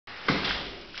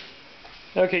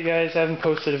Okay guys, I haven't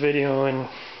posted a video in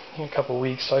a couple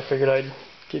weeks, so I figured I'd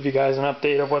give you guys an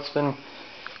update of what's been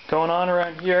going on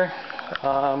around here.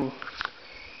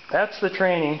 That's the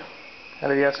tranny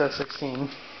out of the SS16.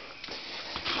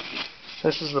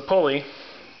 This is the pulley,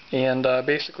 and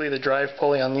basically the drive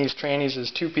pulley on these trannies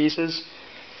is two pieces.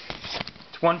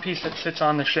 It's one piece that sits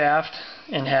on the shaft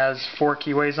and has 4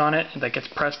 keyways on it that gets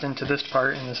pressed into this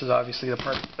part, and this is obviously the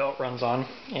part the belt runs on.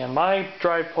 And my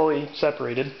drive pulley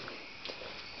separated.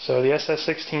 So the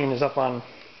SS16 is up on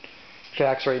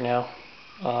jacks right now.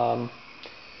 I'm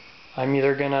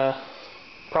either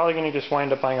probably gonna just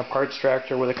wind up buying a parts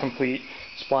tractor with a complete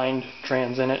splined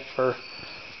trans in it for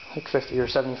like 50 or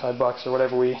 75 bucks or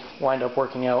whatever we wind up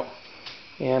working out,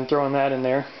 and throwing that in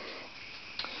there.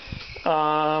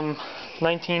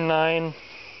 19.9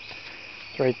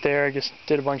 right there. I just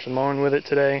did a bunch of mowing with it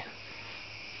today.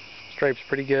 Stripe's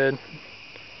pretty good.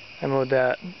 I mowed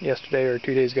that yesterday or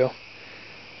 2 days ago.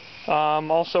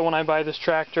 Also, when I buy this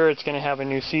tractor, it's going to have a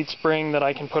new seat spring that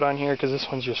I can put on here because this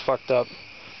one's just fucked up.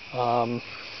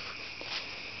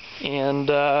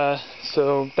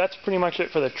 So that's pretty much it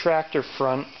for the tractor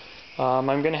front.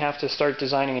 I'm going to have to start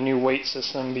designing a new weight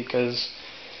system because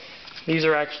these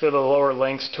are actually the lower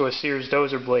lengths to a Sears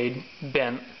dozer blade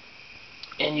bent.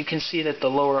 And you can see that the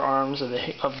lower arms of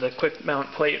the quick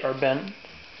mount plate are bent.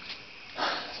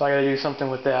 So I got to do something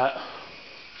with that.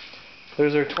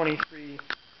 Those are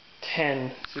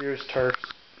 2310 Sears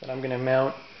Turfs that I'm going to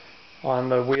mount on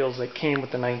the wheels that came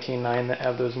with the 19.9 that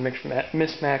have those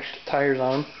mismatched tires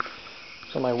on them.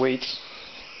 So my weights.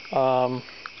 So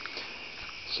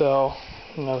I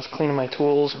was cleaning my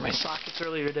tools or my sockets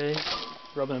earlier today,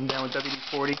 rubbing them down with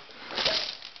WD-40.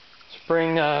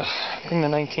 Bring the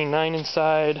 19.9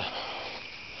 inside.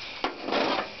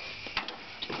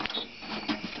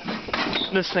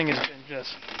 This thing has been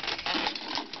just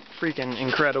freaking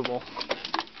incredible.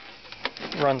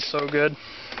 It runs so good.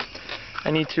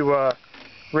 I need to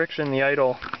friction the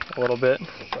idle a little bit,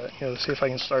 but let's see if I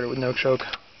can start it with no choke.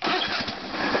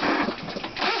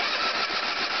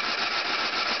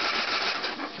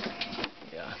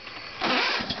 Yeah.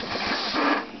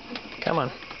 Come on.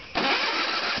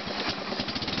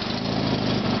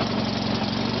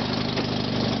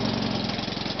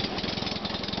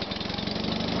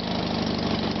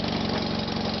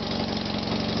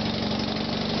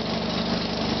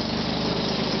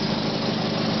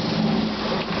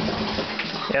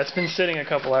 Yeah, it's been sitting a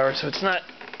couple hours, so it's not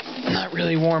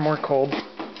really warm or cold. So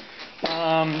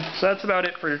that's about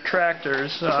it for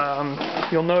tractors.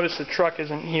 You'll notice the truck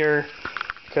isn't here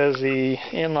because the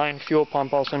inline fuel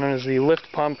pump, also known as the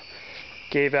lift pump,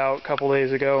 gave out a couple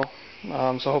days ago.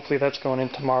 So hopefully that's going in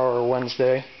tomorrow or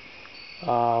Wednesday.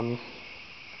 But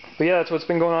yeah, that's what's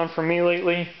been going on for me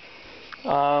lately.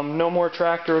 No more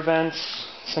tractor events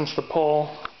since the pull.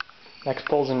 Next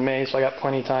pull's in May, so I got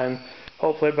plenty of time.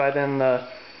 Hopefully by then the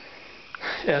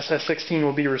SS16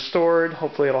 will be restored.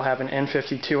 Hopefully it'll have an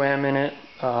N52M in it.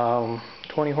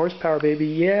 20 horsepower, baby,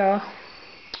 yeah.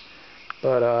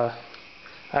 But I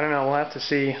don't know, we'll have to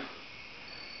see.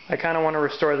 I kind of want to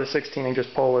restore the 16 and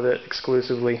just pull with it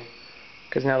exclusively,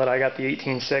 because now that I got the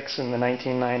 18.6 and the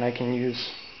 19.9, I can use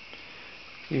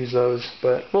those.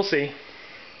 But we'll see.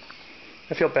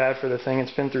 I feel bad for the thing.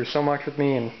 It's been through so much with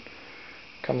me, and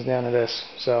comes down to this.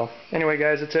 So anyway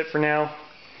guys, that's it for now.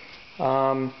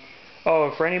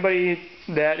 Oh, for anybody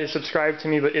that is subscribed to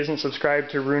me but isn't subscribed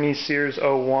to Rooney Sears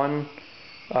 01,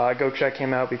 go check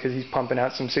him out because he's pumping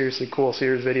out some seriously cool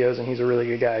Sears videos and he's a really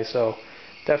good guy. So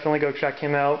definitely go check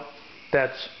him out.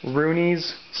 That's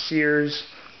Rooney's Sears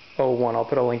 01. I'll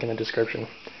put a link in the description.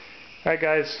 Alright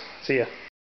guys, see ya.